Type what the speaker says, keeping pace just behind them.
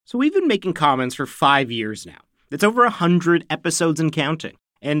So we've been making Commons for 5 years now. It's over 100 episodes and counting.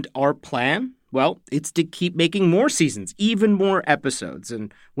 And our plan? Well, it's to keep making more seasons, even more episodes.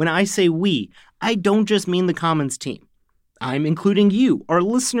 And when I say we, I don't just mean the Commons team. I'm including you, our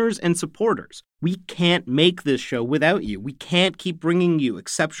listeners and supporters. We can't make this show without you. We can't keep bringing you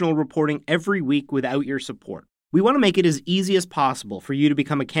exceptional reporting every week without your support. We want to make it as easy as possible for you to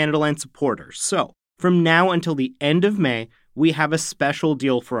become a Canadaland supporter. So, from now until the end of May, we have a special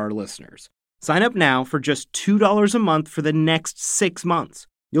deal for our listeners. Sign up now for just $2 a month for the next 6 months.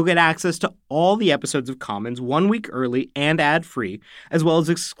 You'll get access to all the episodes of Commons 1 week early and ad-free, as well as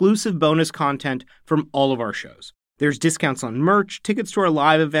exclusive bonus content from all of our shows. There's discounts on merch, tickets to our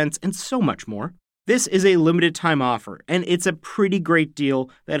live events, and so much more. This is a limited time offer, and it's a pretty great deal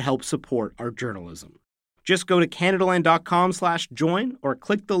that helps support our journalism. Just go to Canadaland.com/join or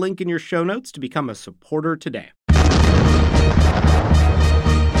click the link in your show notes to become a supporter today.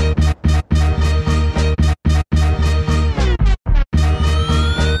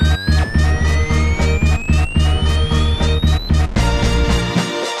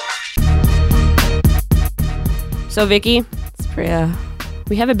 So, Vicky, it's Priya.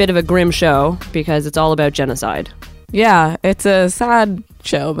 We have a bit of a grim show because it's all about genocide. Yeah, it's a sad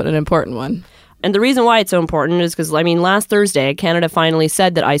show, but an important one. And the reason why it's so important is because, last Thursday, Canada finally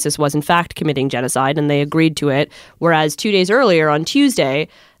said that ISIS was in fact committing genocide, and they agreed to it. Whereas 2 days earlier, on Tuesday,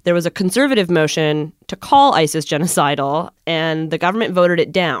 there was a Conservative motion to call ISIS genocidal, and the government voted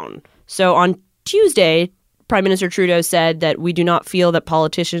it down. So on Tuesday, Prime Minister Trudeau said that we do not feel that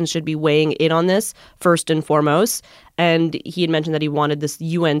politicians should be weighing in on this, first and foremost. And he had mentioned that he wanted this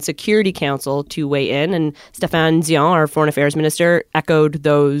UN Security Council to weigh in. And Stéphane Dion, our Foreign Affairs Minister, echoed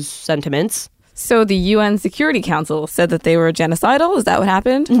those sentiments. So the UN Security Council said that they were genocidal? Is that what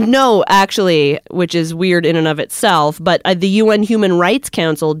happened? No, actually, which is weird in and of itself. But the UN Human Rights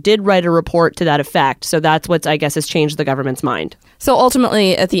Council did write a report to that effect. So that's what, I guess, has changed the government's mind. So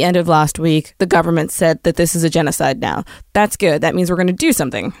ultimately, at the end of last week, the government said that this is a genocide now. That's good. That means we're going to do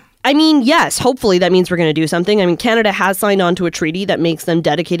something. I mean, yes, hopefully that means we're going to do something. I mean, Canada has signed on to a treaty that makes them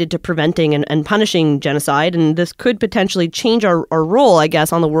dedicated to preventing and punishing genocide, and this could potentially change our role, I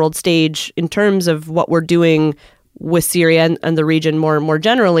guess, on the world stage in terms of what we're doing with Syria and the region more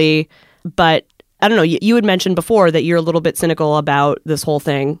generally. But I don't know, you had mentioned before that you're a little bit cynical about this whole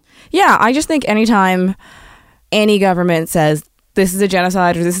thing. Yeah, I just think anytime any government says this is a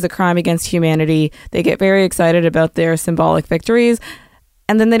genocide or this is a crime against humanity, they get very excited about their symbolic victories.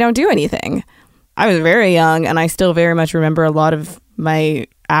 And then they don't do anything. I was very young, and I still very much remember a lot of my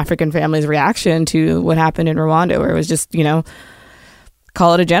African family's reaction to what happened in Rwanda, where it was just,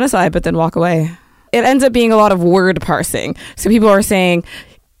 call it a genocide, but then walk away. It ends up being a lot of word parsing. So people are saying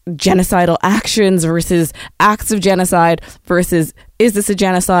genocidal actions versus acts of genocide versus is this a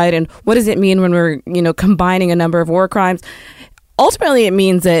genocide, and what does it mean when we're, combining a number of war crimes? Ultimately, it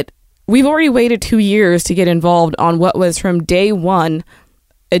means that we've already waited 2 years to get involved on what was from day one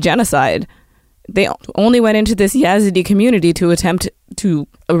a genocide. They only went into this Yazidi community to attempt to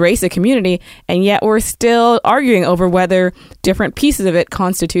erase a community, and yet we're still arguing over whether different pieces of it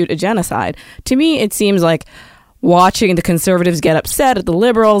constitute a genocide. To me, it seems like watching the Conservatives get upset at the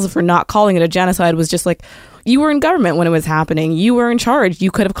Liberals for not calling it a genocide was just like, you were in government when it was happening. You were in charge.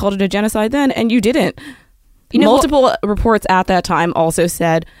 You could have called it a genocide then, and you didn't. Multiple reports at that time also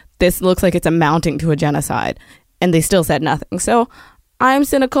said, this looks like it's amounting to a genocide, and they still said nothing. So I'm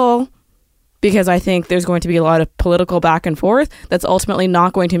cynical because I think there's going to be a lot of political back and forth that's ultimately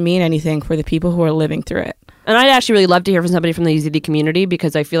not going to mean anything for the people who are living through it. And I'd actually really love to hear from somebody from the Yazidi community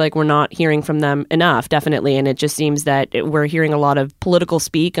because I feel like we're not hearing from them enough, definitely. And it just seems that we're hearing a lot of political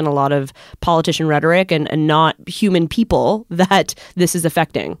speak and a lot of politician rhetoric and not human people that this is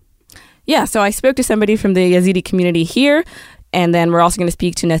affecting. Yeah, so I spoke to somebody from the Yazidi community here. And then we're also going to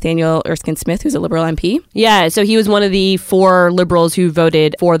speak to Nathaniel Erskine-Smith, who's a Liberal MP. Yeah, so he was one of the 4 Liberals who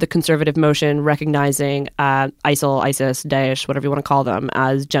voted for the Conservative motion recognizing ISIL, ISIS, Daesh, whatever you want to call them,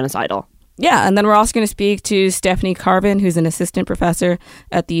 as genocidal. Yeah, and then we're also going to speak to Stephanie Carbon, who's an assistant professor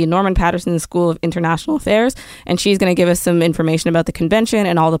at the Norman Paterson School of International Affairs. And she's going to give us some information about the convention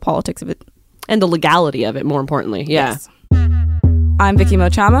and all the politics of it. And the legality of it, more importantly. Yeah. Yes. I'm Vicky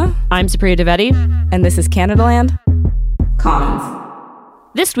Mochama. I'm Supriya Dwivedi. And this is Canadaland Commons.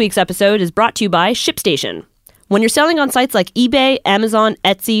 This week's episode is brought to you by ShipStation. When you're selling on sites like eBay, Amazon,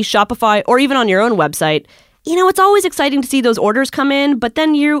 Etsy, Shopify, or even on your own website, it's always exciting to see those orders come in, but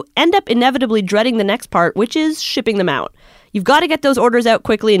then you end up inevitably dreading the next part, which is shipping them out. You've got to get those orders out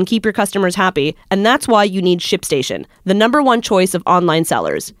quickly and keep your customers happy, and that's why you need ShipStation, the #1 choice of online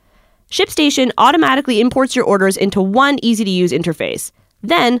sellers. ShipStation automatically imports your orders into one easy-to-use interface.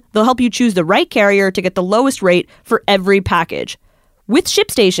 Then they'll help you choose the right carrier to get the lowest rate for every package. With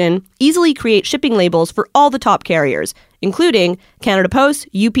ShipStation, easily create shipping labels for all the top carriers, including Canada Post,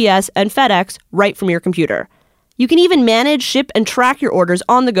 UPS, and FedEx, right from your computer. You can even manage, ship, and track your orders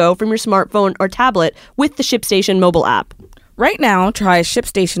on the go from your smartphone or tablet with the ShipStation mobile app. Right now, try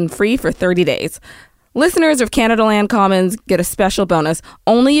ShipStation free for 30 days. Listeners of Canadaland Commons get a special bonus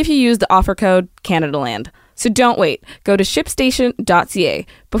only if you use the offer code CanadaLand. So don't wait. Go to shipstation.ca.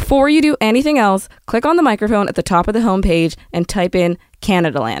 Before you do anything else, click on the microphone at the top of the homepage and type in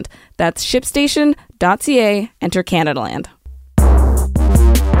Canadaland. That's shipstation.ca. Enter Canadaland.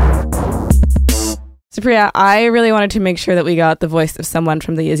 So Priya, I really wanted to make sure that we got the voice of someone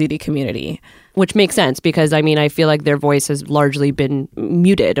from the Yazidi community. Which makes sense because, I feel like their voice has largely been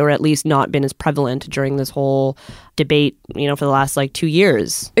muted or at least not been as prevalent during this whole debate, for the last 2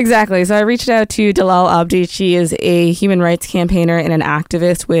 years. Exactly. So I reached out to Dalal Abdi. She is a human rights campaigner and an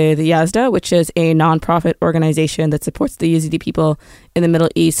activist with Yazda, which is a nonprofit organization that supports the Yazidi people in the Middle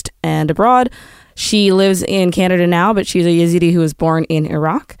East and abroad. She lives in Canada now, but she's a Yazidi who was born in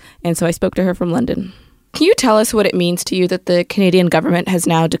Iraq. And so I spoke to her from London. Can you tell us what it means to you that the Canadian government has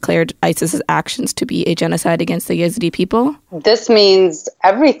now declared ISIS's actions to be a genocide against the Yazidi people? This means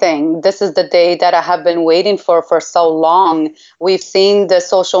everything. This is the day that I have been waiting for so long. We've seen the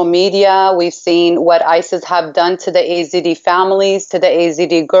social media. We've seen what ISIS have done to the Yazidi families, to the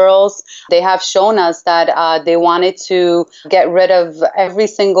Yazidi girls. They have shown us that they wanted to get rid of every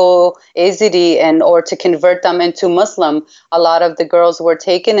single Yazidi or to convert them into Muslim. A lot of the girls were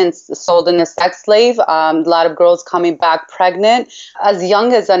taken and sold in a sex slave. A lot of girls coming back pregnant as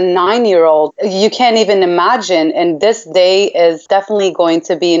young as a 9-year-old. You can't even imagine. And this day is definitely going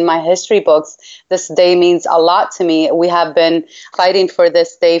to be in my history books. This day means a lot to me. We have been fighting for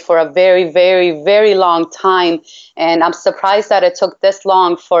this day for a very, very, very long time. And I'm surprised that it took this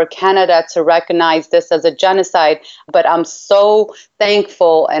long for Canada to recognize this as a genocide. But I'm so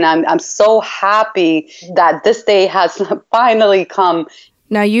thankful and I'm so happy that this day has finally come.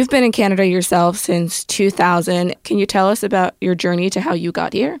 Now, you've been in Canada yourself since 2000. Can you tell us about your journey to how you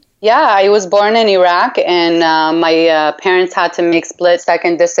got here? Yeah, I was born in Iraq, and my parents had to make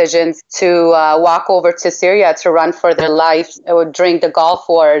split-second decisions to walk over to Syria to run for their life during the Gulf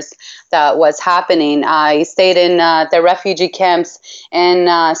Wars that was happening. I stayed in the refugee camps in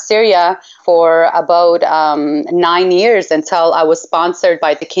Syria for about 9 years until I was sponsored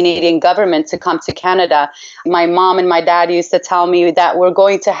by the Canadian government to come to Canada. My mom and my dad used to tell me that we're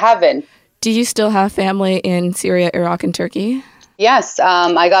going to heaven. Do you still have family in Syria, Iraq, and Turkey? Yes,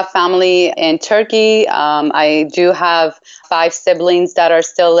 I got family in Turkey. I do have 5 siblings that are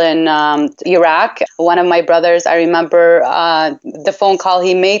still in Iraq. One of my brothers, I remember the phone call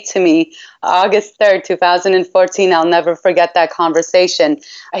he made to me August 3rd, 2014. I'll never forget that conversation.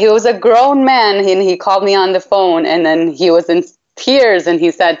 He was a grown man and he called me on the phone and then he was in tears and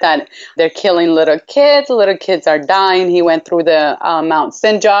he said that they're killing little kids are dying. He went through the Mount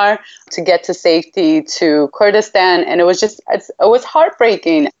Sinjar to get to safety to Kurdistan, and it was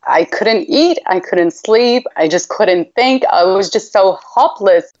heartbreaking. I couldn't eat, I couldn't sleep, I just couldn't think. I was just so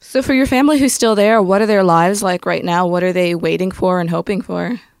helpless. So for your family who's still there, what are their lives like right now? What are they waiting for and hoping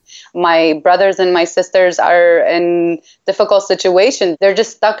for? My brothers and my sisters are in difficult situations. They're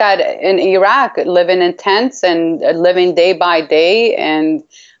just stuck in Iraq, living in tents and living day by day and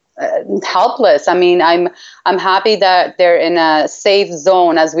helpless. I mean, I'm happy that they're in a safe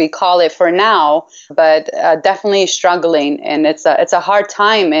zone, as we call it for now, but definitely struggling. And it's a hard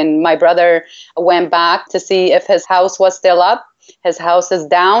time. And my brother went back to see if his house was still up. His house is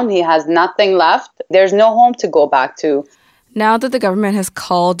down. He has nothing left. There's no home to go back to. Now that the government has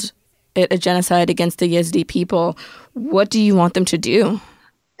called it a genocide against the Yazidi people, what do you want them to do?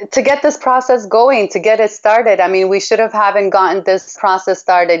 To get this process going, to get it started. I mean, we should have gotten this process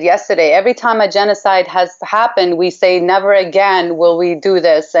started yesterday. Every time a genocide has happened, we say, never again will we do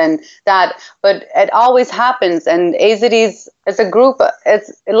this and that. But it always happens. And Yazidis as a group,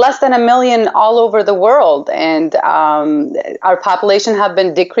 it's less than 1 million all over the world. And our population have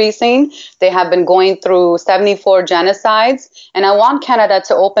been decreasing. They have been going through 74 genocides. And I want Canada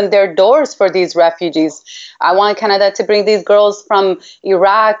to open their doors for these refugees. I want Canada to bring these girls from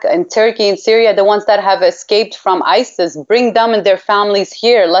Iraq and Turkey and Syria, the ones that have escaped from ISIS, bring them and their families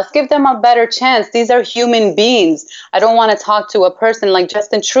here. Let's give them a better chance. These are human beings. I don't want to talk to a person like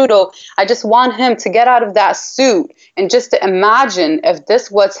Justin Trudeau. I just want him to get out of that suit and just to imagine if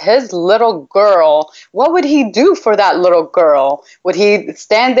this was his little girl, what would he do for that little girl? Would he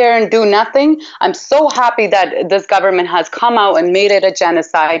stand there and do nothing? I'm so happy that this government has come out and made it a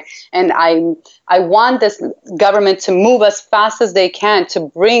genocide. And I want this government to move as fast as they can to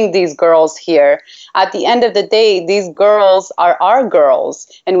bring these girls here. At the end of the day, these girls are our girls,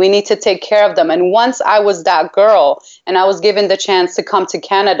 and we need to take care of them. And once I was that girl, and I was given the chance to come to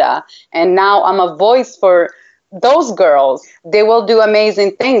Canada, and now I'm a voice for those girls, they will do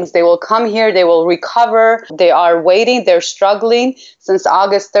amazing things. They will come here, they will recover. They are waiting, they're struggling since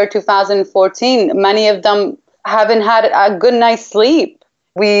August 3rd, 2014. Many of them haven't had a good night's sleep.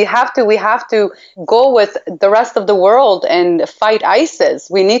 We have to go with the rest of the world and fight ISIS.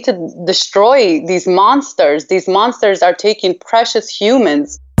 We need to destroy these monsters. These monsters are taking precious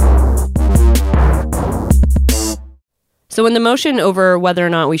humans. So in the motion over whether or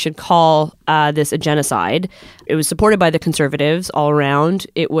not we should call this a genocide, it was supported by the Conservatives all around.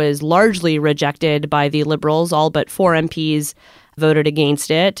 It was largely rejected by the Liberals. All but 4 MPs voted against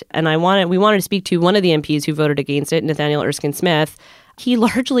it. And we wanted to speak to one of the MPs who voted against it, Nathaniel Erskine Smith. He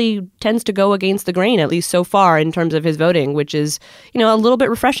largely tends to go against the grain, at least so far, in terms of his voting, which is, a little bit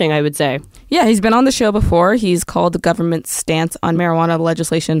refreshing, I would say. Yeah, he's been on the show before. He's called the government's stance on marijuana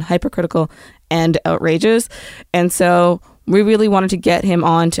legislation hypercritical and outrageous. And so we really wanted to get him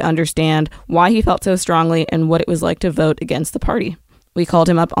on to understand why he felt so strongly and what it was like to vote against the party. We called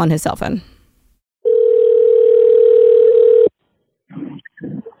him up on his cell phone.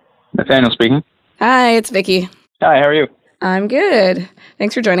 Nathaniel speaking. Hi, it's Vicky. Hi, how are you? I'm good.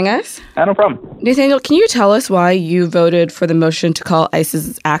 Thanks for joining us. No problem. Nathaniel, can you tell us why you voted for the motion to call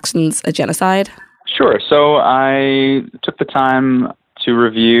ISIS's actions a genocide? Sure. So I took the time to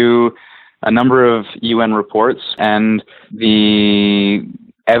review a number of UN reports, and the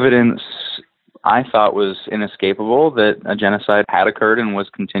evidence I thought was inescapable that a genocide had occurred and was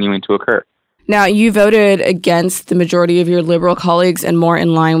continuing to occur. Now, you voted against the majority of your Liberal colleagues and more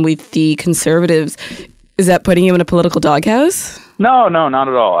in line with the Conservatives. Is that putting you in a political doghouse? No, not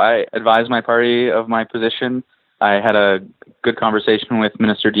at all. I advised my party of my position. I had a good conversation with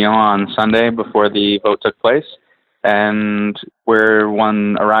Minister Dion on Sunday before the vote took place, and where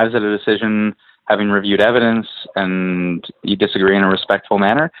one arrives at a decision having reviewed evidence and you disagree in a respectful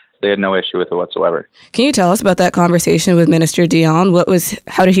manner, they had no issue with it whatsoever. Can you tell us about that conversation with Minister Dion?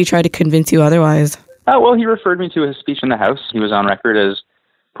 How did he try to convince you otherwise? Well, he referred me to his speech in the House. He was on record as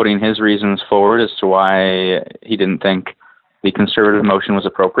putting his reasons forward as to why he didn't think the Conservative motion was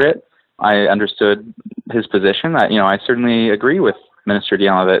appropriate. I understood his position. I certainly agree with Minister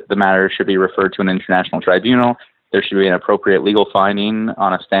Dion that the matter should be referred to an international tribunal. There should be an appropriate legal finding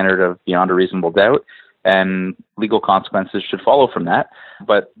on a standard of beyond a reasonable doubt, and legal consequences should follow from that.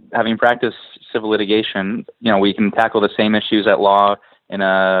 But having practiced civil litigation, we can tackle the same issues at law in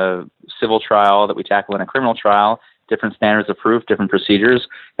a civil trial that we tackle in a criminal trial. Different standards of proof, different procedures,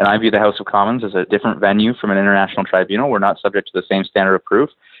 and I view the House of Commons as a different venue from an international tribunal. We're not subject to the same standard of proof,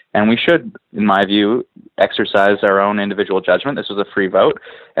 and we should, in my view, exercise our own individual judgment. This was a free vote,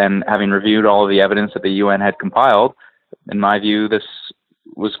 and having reviewed all of the evidence that the UN had compiled, in my view, this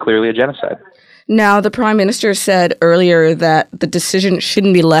was clearly a genocide. Now, the Prime Minister said earlier that the decision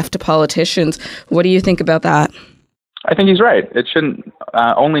shouldn't be left to politicians. What do you think about that? I think he's right. It shouldn't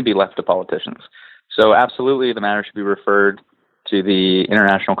only be left to politicians. So absolutely, the matter should be referred to the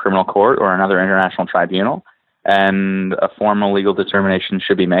International Criminal Court or another international tribunal, and a formal legal determination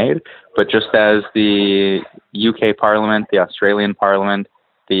should be made. But just as the UK Parliament, the Australian Parliament,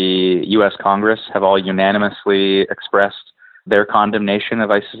 the US Congress have all unanimously expressed their condemnation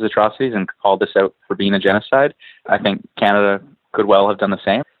of ISIS atrocities and called this out for being a genocide, I think Canada could well have done the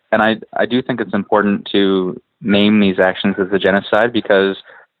same. And I do think it's important to name these actions as a genocide because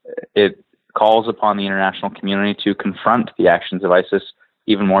it calls upon the international community to confront the actions of ISIS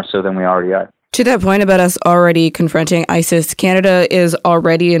even more so than we already are. To that point about us already confronting ISIS, Canada is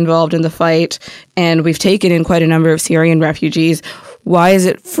already involved in the fight, and we've taken in quite a number of Syrian refugees. Why is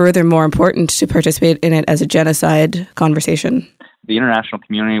it furthermore important to participate in it as a genocide conversation? The international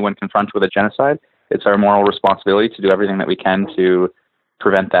community, when confronted with a genocide, it's our moral responsibility to do everything that we can to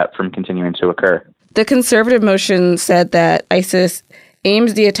prevent that from continuing to occur. The Conservative motion said that ISIS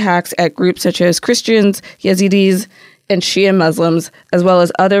aims the attacks at groups such as Christians, Yazidis, and Shia Muslims, as well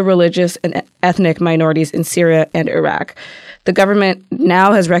as other religious and ethnic minorities in Syria and Iraq. The government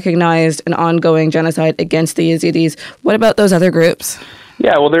now has recognized an ongoing genocide against the Yazidis. What about those other groups?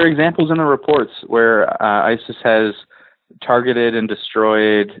 Yeah, well, there are examples in the reports where ISIS has targeted and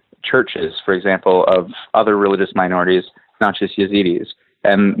destroyed churches, for example, of other religious minorities, not just Yazidis.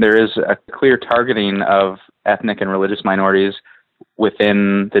 And there is a clear targeting of ethnic and religious minorities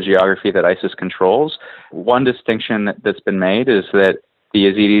within the geography that ISIS controls. One distinction that's been made is that the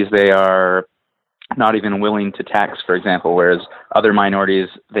Yazidis, they are not even willing to tax, for example, whereas other minorities,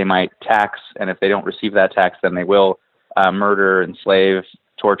 they might tax, and if they don't receive that tax, then they will murder, enslave,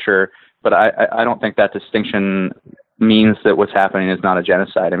 torture. But I don't think that distinction means that what's happening is not a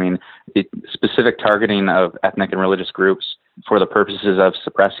genocide. I mean, the specific targeting of ethnic and religious groups for the purposes of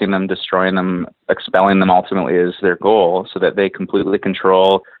suppressing them, destroying them, expelling them ultimately is their goal, so that they completely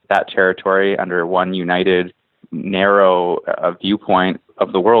control that territory under one united, narrow viewpoint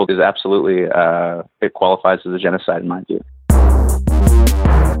of the world is absolutely, it qualifies as a genocide in my view.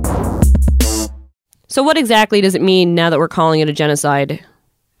 So what exactly does it mean now that we're calling it a genocide?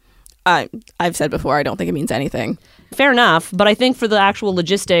 I've said before, I don't think it means anything. Fair enough, but I think for the actual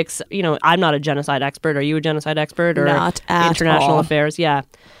logistics, I'm not a genocide expert. Are you a genocide expert? Or not at international all. affairs? Yeah.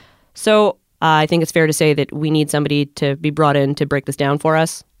 So I think it's fair to say that we need somebody to be brought in to break this down for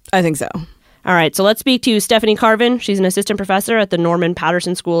us. I think so. All right, so let's speak to Stephanie Carvin. She's an assistant professor at the Norman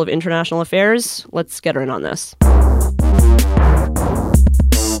Paterson School of International Affairs. Let's get her in on this.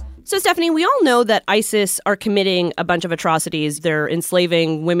 So, Stephanie, we all know that ISIS are committing a bunch of atrocities. They're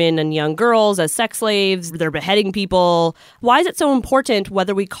enslaving women and young girls as sex slaves. They're beheading people. Why is it so important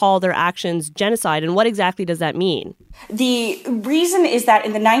whether we call their actions genocide, and what exactly does that mean? The reason is that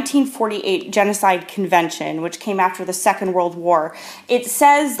in the 1948 Genocide Convention, which came after the Second World War, it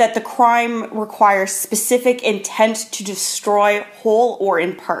says that the crime requires specific intent to destroy whole or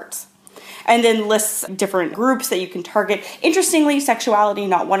in part. And then lists different groups that you can target. Interestingly, sexuality,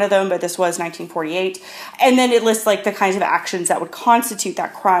 not one of them, but this was 1948. And then it lists the kinds of actions that would constitute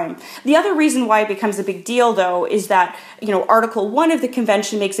that crime. The other reason why it becomes a big deal, though, is that, Article 1 of the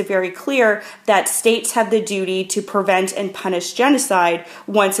convention makes it very clear that states have the duty to prevent and punish genocide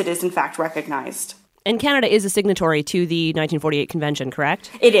once it is in fact recognized. And Canada is a signatory to the 1948 convention,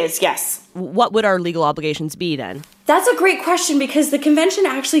 correct? It is, yes. What would our legal obligations be then? That's a great question because the convention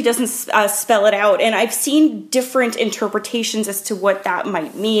actually doesn't spell it out, and I've seen different interpretations as to what that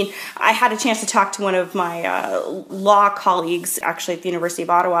might mean. I had a chance to talk to one of my law colleagues, actually at the University of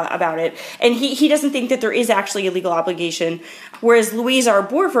Ottawa, about it, and he doesn't think that there is actually a legal obligation, whereas Louise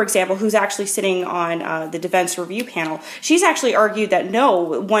Arbour, for example, who's actually sitting on the defense review panel, she's actually argued that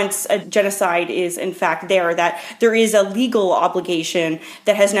no, once a genocide is in fact there, that there is a legal obligation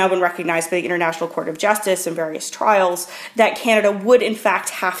that has now been recognized by the International Court of Justice in various trials that Canada would in fact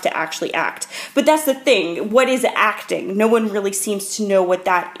have to actually act. But that's the thing. What is acting? No one really seems to know what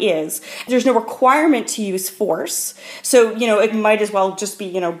that is. There's no requirement to use force. So, it might as well just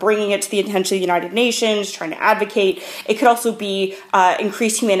be, bringing it to the attention of the United Nations, trying to advocate. It could also be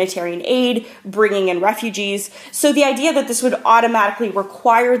increased humanitarian aid, bringing in refugees. So the idea that this would automatically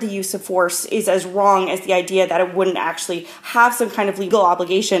require the use of force is as wrong as the idea that it wouldn't actually have some kind of legal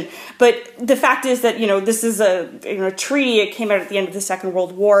obligation. But the fact is that, this is a treaty. It came out at the end of the Second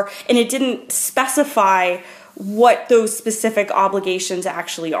World War, and it didn't specify what those specific obligations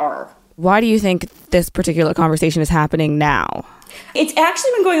actually are. Why do you think this particular conversation is happening now? It's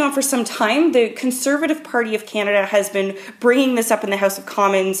actually been going on for some time. The Conservative Party of Canada has been bringing this up in the House of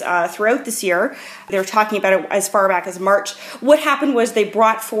Commons throughout this year. They were talking about it as far back as March. What happened was they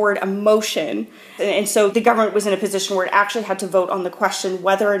brought forward a motion, and so the government was in a position where it actually had to vote on the question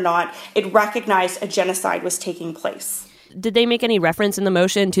whether or not it recognized a genocide was taking place. Did they make any reference in the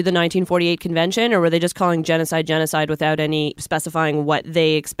motion to the 1948 convention, or were they just calling genocide without any specifying what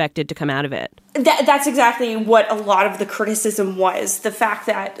they expected to come out of it? That's exactly what a lot of the criticism was. The fact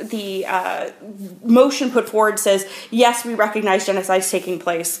that the motion put forward says, yes, we recognize genocide taking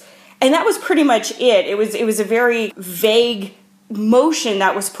place. And that was pretty much it. It was a very vague motion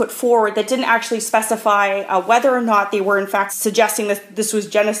that was put forward that didn't actually specify whether or not they were in fact suggesting that this was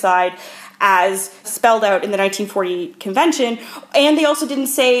genocide as spelled out in the 1948 convention. And they also didn't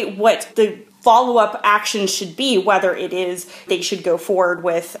say what the follow-up action should be, whether it is they should go forward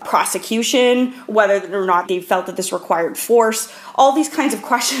with prosecution, whether or not they felt that this required force. All these kinds of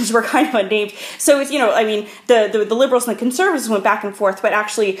questions were kind of unnamed. So it's, the Liberals and the Conservatives went back and forth, but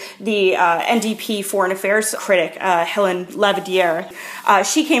actually the NDP Foreign Affairs critic, Hélène Lavadière,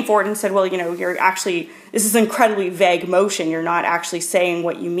 she came forward and said, well, you're actually, this is an incredibly vague motion. You're not actually saying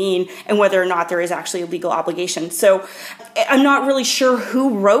what you mean and whether or not there is actually a legal obligation. So I'm not really sure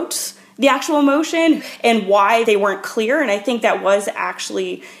who wrote the actual motion and why they weren't clear. And I think that was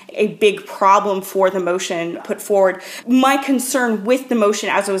actually a big problem for the motion put forward. My concern with the motion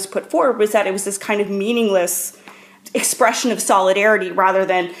as it was put forward was that it was this kind of meaningless expression of solidarity rather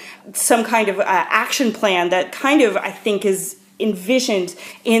than some kind of action plan that kind of, I think, is envisioned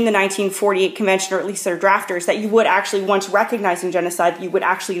in the 1948 convention, or at least their drafters, that you would actually, once recognizing genocide, you would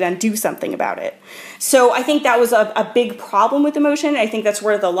actually then do something about it. So I think that was a big problem with the motion. I think that's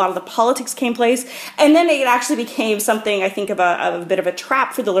where a lot of the politics came place. And then it actually became something, I think, of a bit of a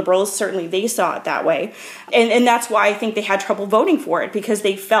trap for the Liberals. Certainly they saw it that way. And that's why I think they had trouble voting for it, because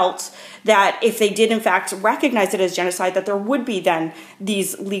they felt that if they did in fact recognize it as genocide, that there would be then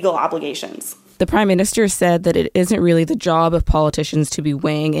these legal obligations. The Prime Minister said that it isn't really the job of politicians to be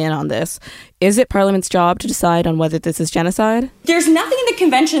weighing in on this. Is it Parliament's job to decide on whether this is genocide? There's nothing in the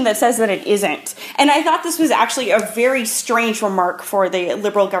convention that says that it isn't. And I thought this was actually a very strange remark for the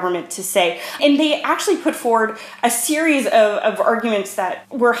Liberal government to say. And they actually put forward a series of arguments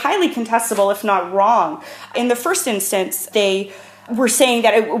that were highly contestable, if not wrong. In the first instance, they were saying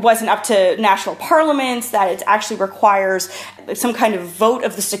that it wasn't up to national parliaments, that it actually requires some kind of vote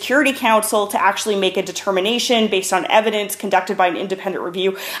of the Security Council to actually make a determination based on evidence conducted by an independent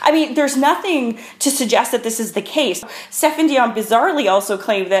review. I mean, there's nothing to suggest that this is the case. Stéphane Dion bizarrely also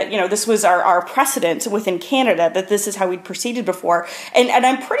claimed that, this was our precedent within Canada, that this is how we'd proceeded before. And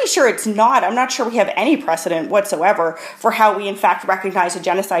I'm pretty sure it's not. I'm not sure we have any precedent whatsoever for how we, in fact, recognize a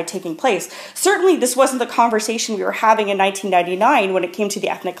genocide taking place. Certainly, this wasn't the conversation we were having in 1999 when it came to the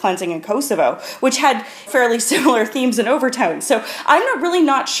ethnic cleansing in Kosovo, which had fairly similar themes and overtones. So I'm really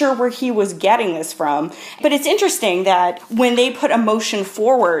not sure where he was getting this from. But it's interesting that when they put a motion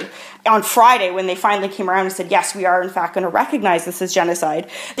forward on Friday, when they finally came around and said, yes, we are in fact going to recognize this as genocide,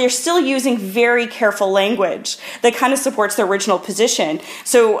 they're still using very careful language that kind of supports their original position.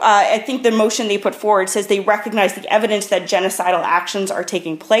 So I think the motion they put forward says they recognize the evidence that genocidal actions are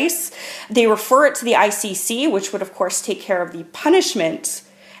taking place. They refer it to the ICC, which would, of course, take care of the punishment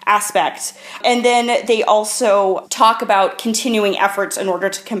aspect. And then they also talk about continuing efforts in order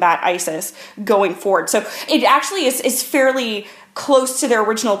to combat ISIS going forward. So it actually is fairly close to their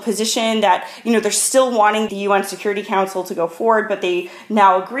original position that, they're still wanting the UN Security Council to go forward, but they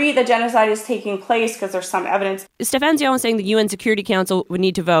now agree that genocide is taking place because there's some evidence. Stéphane Dion was saying the UN Security Council would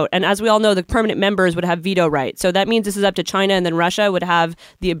need to vote. And as we all know, the permanent members would have veto rights. So that means this is up to China, and then Russia would have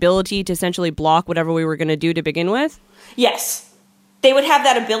the ability to essentially block whatever we were going to do to begin with? Yes. They would have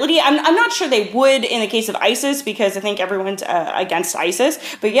that ability. I'm not sure they would in the case of ISIS, because I think everyone's against ISIS.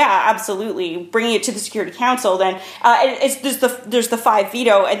 But yeah, absolutely. Bringing it to the Security Council, then there's the 5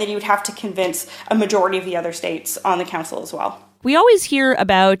 veto, and then you would have to convince a majority of the other states on the council as well. We always hear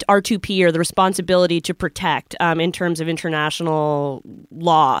about R2P, or the responsibility to protect, in terms of international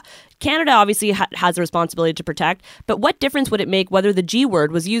law. Canada obviously has a responsibility to protect, but what difference would it make whether the G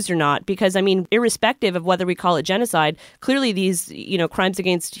word was used or not? Because, irrespective of whether we call it genocide, clearly these, crimes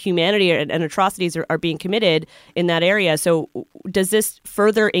against humanity and atrocities are being committed in that area. So does this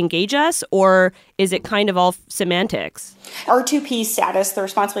further engage us, or is it kind of all semantics? R2P status, the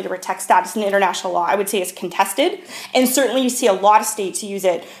responsibility to protect status in international law, I would say is contested. And certainly you see a lot of states use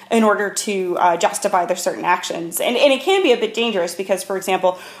it in order to justify their certain actions. And it can be a bit dangerous because, for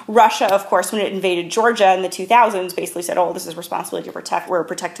example, Russia, of course, when it invaded Georgia in the 2000s, basically said, this is responsibility to protect. We're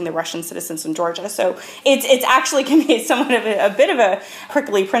protecting the Russian citizens in Georgia. So it's actually can be somewhat of a bit of a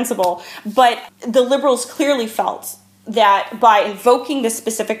prickly principle. But the Liberals clearly felt that by invoking the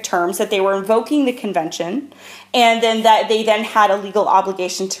specific terms, that they were invoking the convention, and then that they then had a legal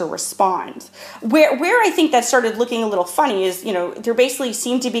obligation to respond. Where I think that started looking a little funny is, they basically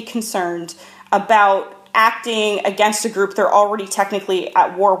seem to be concerned about acting against a group they're already technically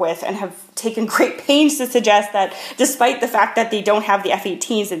at war with, and have taken great pains to suggest that despite the fact that they don't have the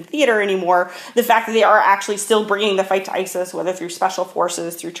F-18s in theater anymore, the fact that they are actually still bringing the fight to ISIS, whether through special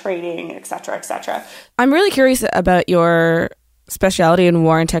forces, through training, et cetera, et cetera. I'm really curious about your specialty in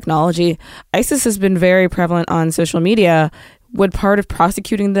war and technology. ISIS has been very prevalent on social media. Would part of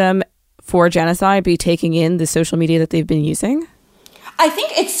prosecuting them for genocide be taking in the social media that they've been using? I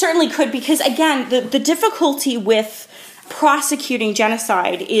think it certainly could, because, again, the difficulty with prosecuting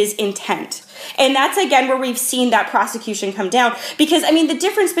genocide is intent. And that's, again, where we've seen that prosecution come down. Because, the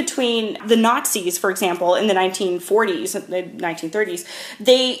difference between the Nazis, for example, in the 1940s and the 1930s,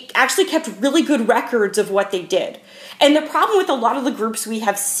 they actually kept really good records of what they did. And the problem with a lot of the groups we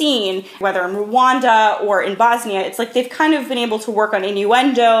have seen, whether in Rwanda or in Bosnia, it's like they've kind of been able to work on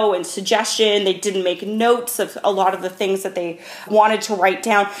innuendo and suggestion. They didn't make notes of a lot of the things that they wanted to write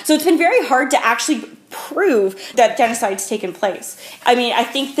down. So it's been very hard to actually prove that genocide's taken place. I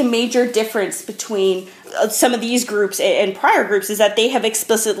think the major difference between some of these groups and prior groups is that they have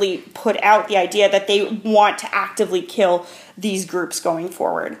explicitly put out the idea that they want to actively kill these groups going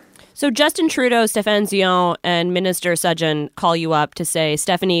forward. So Justin Trudeau, Stéphane Dion, and Minister Sajjan call you up to say,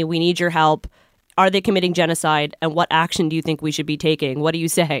 Stephanie, we need your help. Are they committing genocide? And what action do you think we should be taking? What do you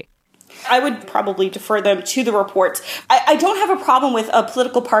say? I would probably defer them to the reports. I don't have a problem with a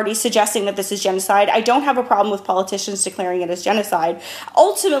political party suggesting that this is genocide. I don't have a problem with politicians declaring it as genocide.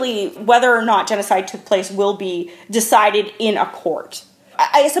 Ultimately, whether or not genocide took place will be decided in a court.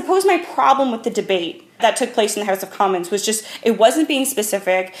 I suppose my problem with the debate that took place in the House of Commons was just it wasn't being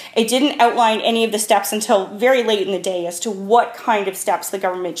specific. It didn't outline any of the steps until very late in the day as to what kind of steps the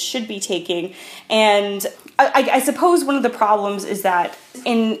government should be taking. And I suppose one of the problems is that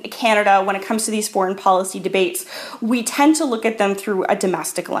in Canada, when it comes to these foreign policy debates, we tend to look at them through a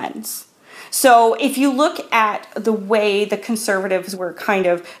domestic lens. So if you look at the way the Conservatives were kind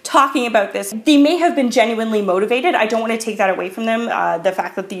of talking about this, they may have been genuinely motivated. I don't want to take that away from them. The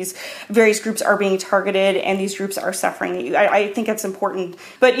fact that these various groups are being targeted and these groups are suffering, I think it's important.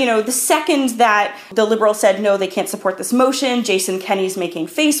 But, the second that the Liberals said, no, they can't support this motion, Jason Kenney's making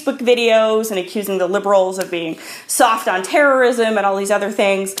Facebook videos and accusing the Liberals of being soft on terrorism and all these other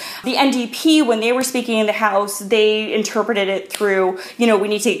things. The NDP, when they were speaking in the House, they interpreted it through, we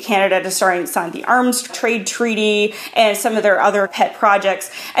need to get Canada to start signed the arms trade treaty and some of their other pet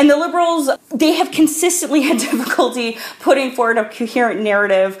projects. And the Liberals, they have consistently had difficulty putting forward a coherent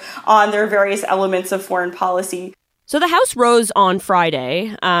narrative on their various elements of foreign policy. So the House rose on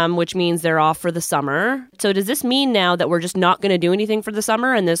Friday, which means they're off for the summer. So does this mean now that we're just not going to do anything for the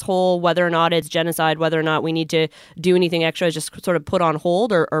summer, and this whole whether or not it's genocide, whether or not we need to do anything extra is just sort of put on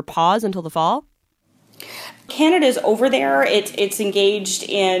hold or pause until the fall? Canada's over there. It's engaged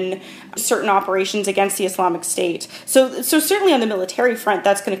in certain operations against the Islamic State. So certainly on the military front,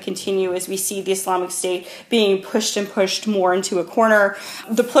 that's going to continue as we see the Islamic State being pushed more into a corner.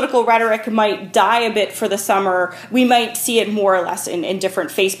 The political rhetoric might die a bit for the summer. We might see it more or less in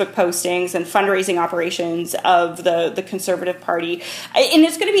different Facebook postings and fundraising operations of the Conservative Party. And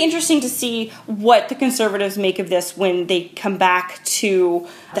it's going to be interesting to see what the Conservatives make of this when they come back to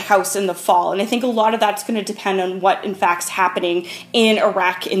the House in the fall. And I think a lot of that's going to depend on what in fact is happening in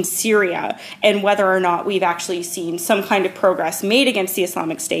Iraq and Syria, and whether or not we've actually seen some kind of progress made against the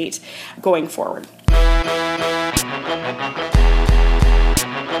Islamic State going forward.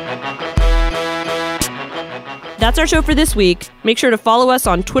 That's our show for this week. Make sure to follow us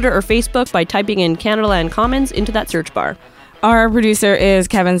on Twitter or Facebook by typing in Canadaland Commons into that search bar. Our producer is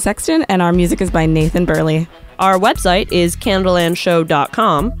Kevin Sexton, and our music is by Nathan Burley. Our website is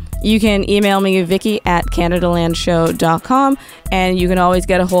CanadaLandShow.com. You can email me, Vicky@CanadaLandShow.com, and you can always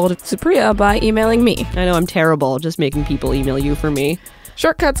get a hold of Supriya by emailing me. I know I'm terrible, just making people email you for me.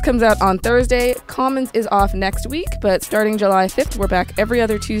 Shortcuts comes out on Thursday. Commons is off next week, but starting July 5th, we're back every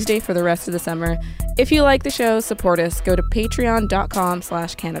other Tuesday for the rest of the summer. If you like the show, support us. Go to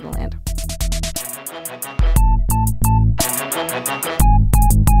patreon.com/CanadaLand.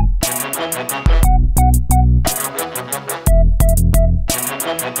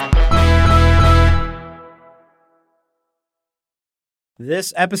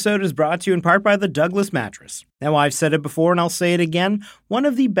 This episode is brought to you in part by the Douglas Mattress. Now, I've said it before and I'll say it again. One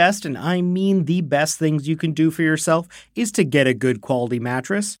of the best, and I mean the best things you can do for yourself is to get a good quality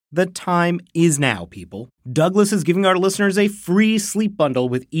mattress. The time is now, people. Douglas is giving our listeners a free sleep bundle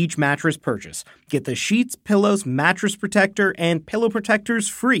with each mattress purchase. Get the sheets, pillows, mattress protector, and pillow protectors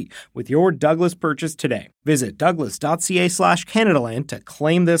free with your Douglas purchase today. Visit douglas.ca/CanadaLand to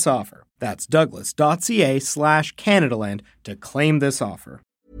claim this offer. That's douglas.ca/CanadaLand to claim this offer.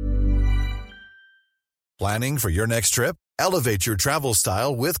 Planning for your next trip? Elevate your travel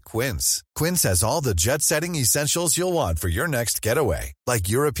style with Quince. Quince has all the jet-setting essentials you'll want for your next getaway, like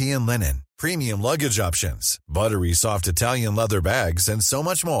European linen, premium luggage options, buttery soft Italian leather bags, and so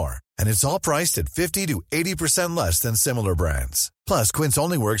much more. And it's all priced at 50 to 80% less than similar brands. Plus, Quince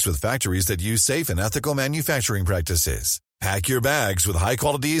only works with factories that use safe and ethical manufacturing practices. Pack your bags with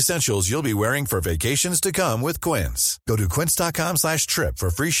high-quality essentials you'll be wearing for vacations to come with Quince. Go to quince.com/trip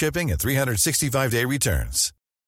for free shipping and 365-day returns.